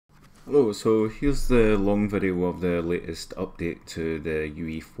Hello, so here's the long video of the latest update to the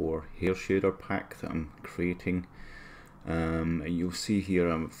UE4 hair shader pack that I'm creating. You'll see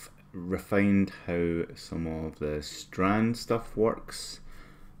here I've refined how some of the strand stuff works.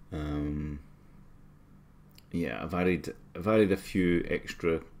 Yeah, I've added a few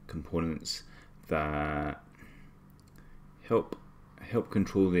extra components that help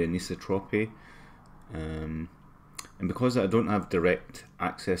control the anisotropy. And because I don't have direct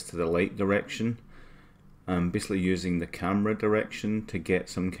access to the light direction, I'm basically using the camera direction to get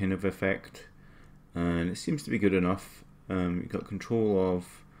some kind of effect, and it seems to be good enough. You've got control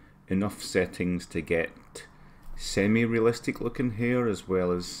of enough settings to get semi-realistic looking hair as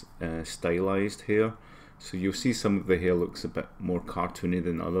well as stylized hair. So you'll see some of the hair looks a bit more cartoony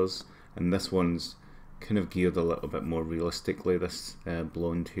than others, and this one's kind of geared a little bit more realistically, this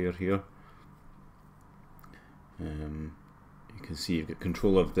blonde hair here. You can see you've got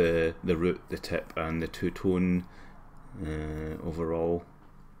control of the root, the tip, and the two-tone overall.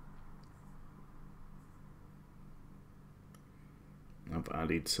 I've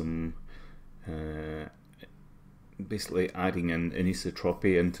added some, basically adding an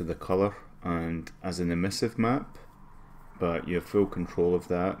anisotropy into the colour and as an emissive map, but you have full control of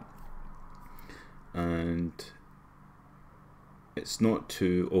that, and it's not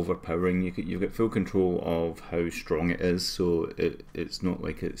too overpowering. You've got full control of how strong it is, so it's not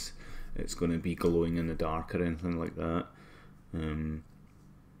like it's going to be glowing in the dark or anything like that. And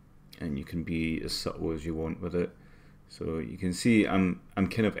you can be as subtle as you want with it. So you can see I'm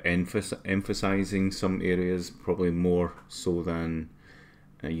kind of emphasizing some areas probably more so than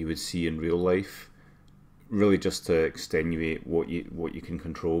you would see in real life, really just to extenuate what you can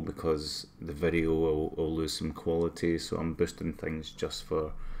control, because the video will lose some quality. So I'm boosting things just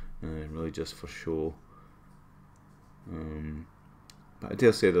for really just for show. But I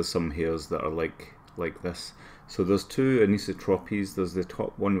dare say there's some hairs that are like this. So there's two anisotropies. There's the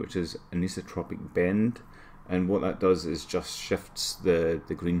top one, which is anisotropic bend, and what that does is just shifts the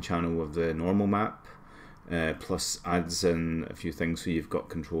green channel of the normal map, plus adds in a few things, so you've got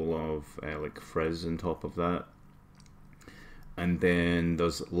control of like frizz on top of that. And then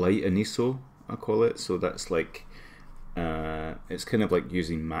there's light aniso, I call it. So that's like it's kind of like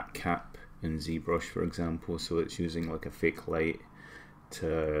using matte cap in ZBrush, for example. So it's using like a fake light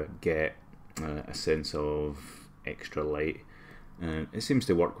to get a sense of extra light, and it seems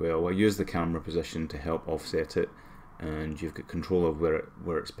to work well. I use the camera position to help offset it, and you've got control of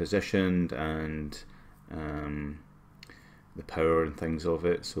where it's positioned and the power and things of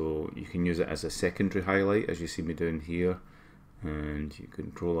it. So you can use it as a secondary highlight, as you see me doing here, and you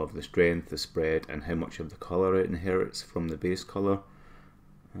control of the strength, the spread, and how much of the colour it inherits from the base colour,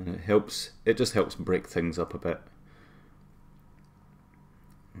 and it just helps break things up a bit.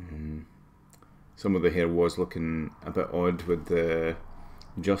 Some of the hair was looking a bit odd with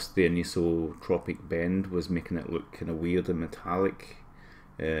just the anisotropic bend was making it look kind of weird and metallic.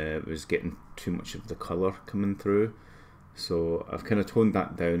 It was getting too much of the colour coming through, so I've kind of toned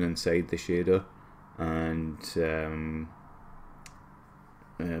that down inside the shader and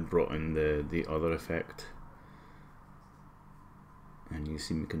brought in the other effect, and you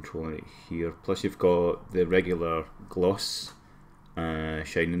see me controlling it here. Plus you've got the regular gloss,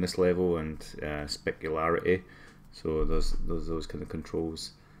 shininess level, and specularity, so there's those kind of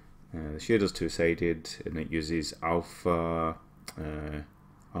controls. The shader's two-sided, and it uses alpha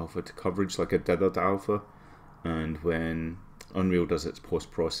to coverage, like a dithered alpha, and when Unreal does its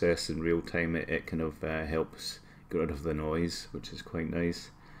post-process in real time, it kind of helps get rid of the noise, which is quite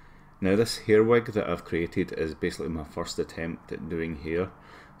nice. Now this hair wig that I've created is basically my first attempt at doing hair,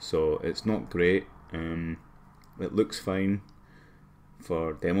 so it's not great. It looks fine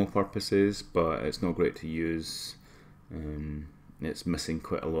for demo purposes, but it's not great to use. It's missing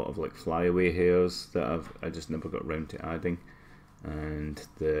quite a lot of like flyaway hairs that I just never got around to adding, and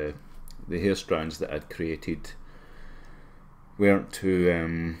the hair strands that I'd created weren't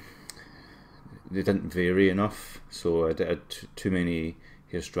too they didn't vary enough, so I had too many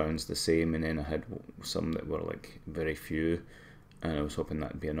hair strands the same, and then I had some that were like very few, and I was hoping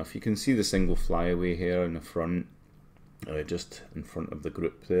that'd be enough. You can see the single flyaway hair in the front, just in front of the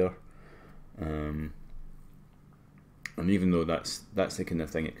group there, and even though that's the kind of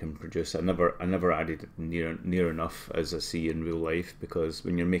thing it can produce, I never added it near enough as I see in real life, because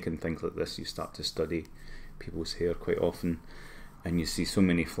when you're making things like this, you start to study people's hair quite often, and you see so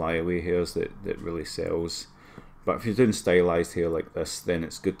many flyaway hairs that really sells. But if you're doing stylized hair like this, then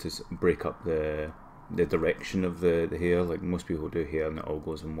it's good to break up the direction of the hair. Like most people do hair and it all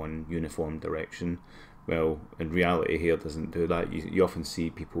goes in one uniform direction, Well, in reality, hair doesn't do that. You often see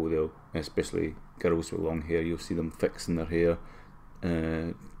people, they'll, especially girls with long hair, you'll see them fixing their hair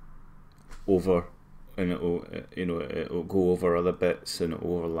over, and it'll go over other bits and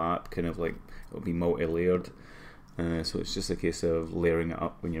it'll overlap, kind of like it'll be multi-layered. So it's just a case of layering it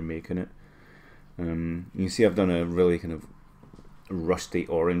up when you're making it. You can see I've done a really kind of rusty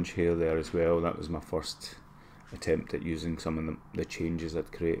orange hair there as well. That was my first attempt at using some of the changes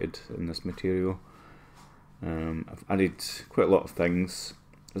I'd created in this material. I've added quite a lot of things.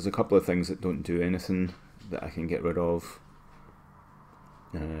 There's a couple of things that don't do anything that I can get rid of.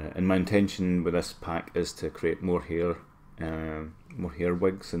 And my intention with this pack is to create more hair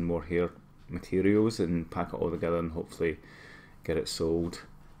wigs and more hair materials and pack it all together and hopefully get it sold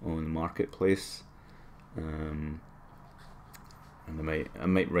on the marketplace. And I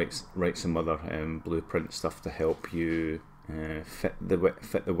might write some other blueprint stuff to help you fit the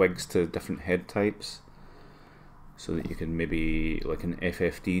wigs to different head types, so that you can maybe like an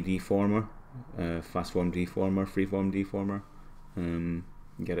FFD deformer, fast form deformer, freeform deformer,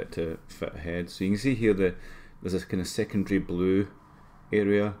 get it to fit a head. So you can see here there's a kind of secondary blue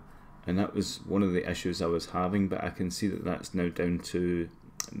area, and that was one of the issues I was having, but I can see that that's now down to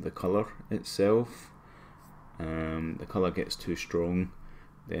the colour itself. The colour gets too strong,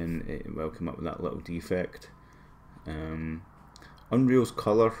 then it will come up with that little defect. Unreal's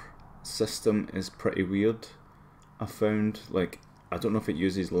colour system is pretty weird, I found. Like, I don't know if it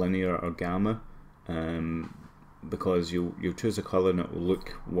uses linear or gamma, because you'll choose a colour and it will look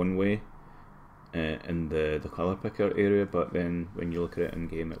one way in the colour picker area, but then when you look at it in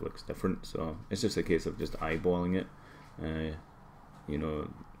game it looks different. So it's just a case of just eyeballing it. You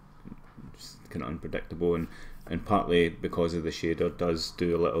know, just kind of unpredictable, and partly because of the shader does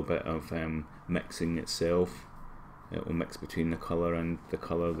do a little bit of mixing itself. It will mix between the colour and the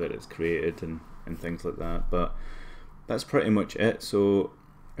colour that it's created and things like that. But that's pretty much it. So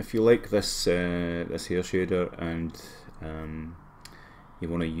if you like this this hair shader and you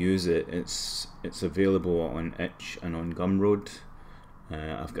want to use it, it's available on Itch and on Gumroad.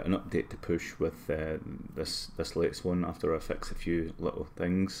 I've got an update to push with this latest one after I fix a few little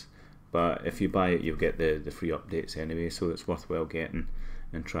things. But if you buy it, you'll get the free updates anyway, so it's worthwhile getting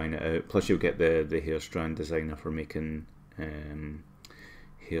and trying it out. Plus you'll get the hair strand designer for making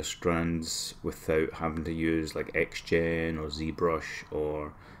hair strands without having to use like XGen or ZBrush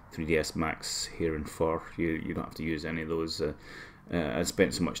or 3ds Max hair and fur. You don't have to use any of those. I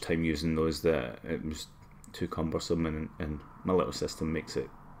spent so much time using those that it was too cumbersome, and my little system makes it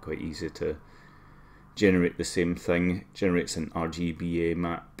quite easy to generate the same thing. It generates an RGBA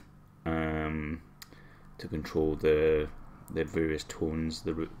map to control the various tones,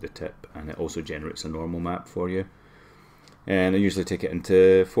 the root, the tip, and it also generates a normal map for you. And I usually take it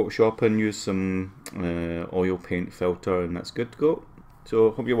into Photoshop and use some oil paint filter, and that's good to go.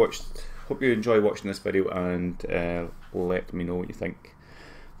 So hope you enjoy watching this video, and let me know what you think.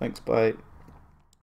 Thanks, bye.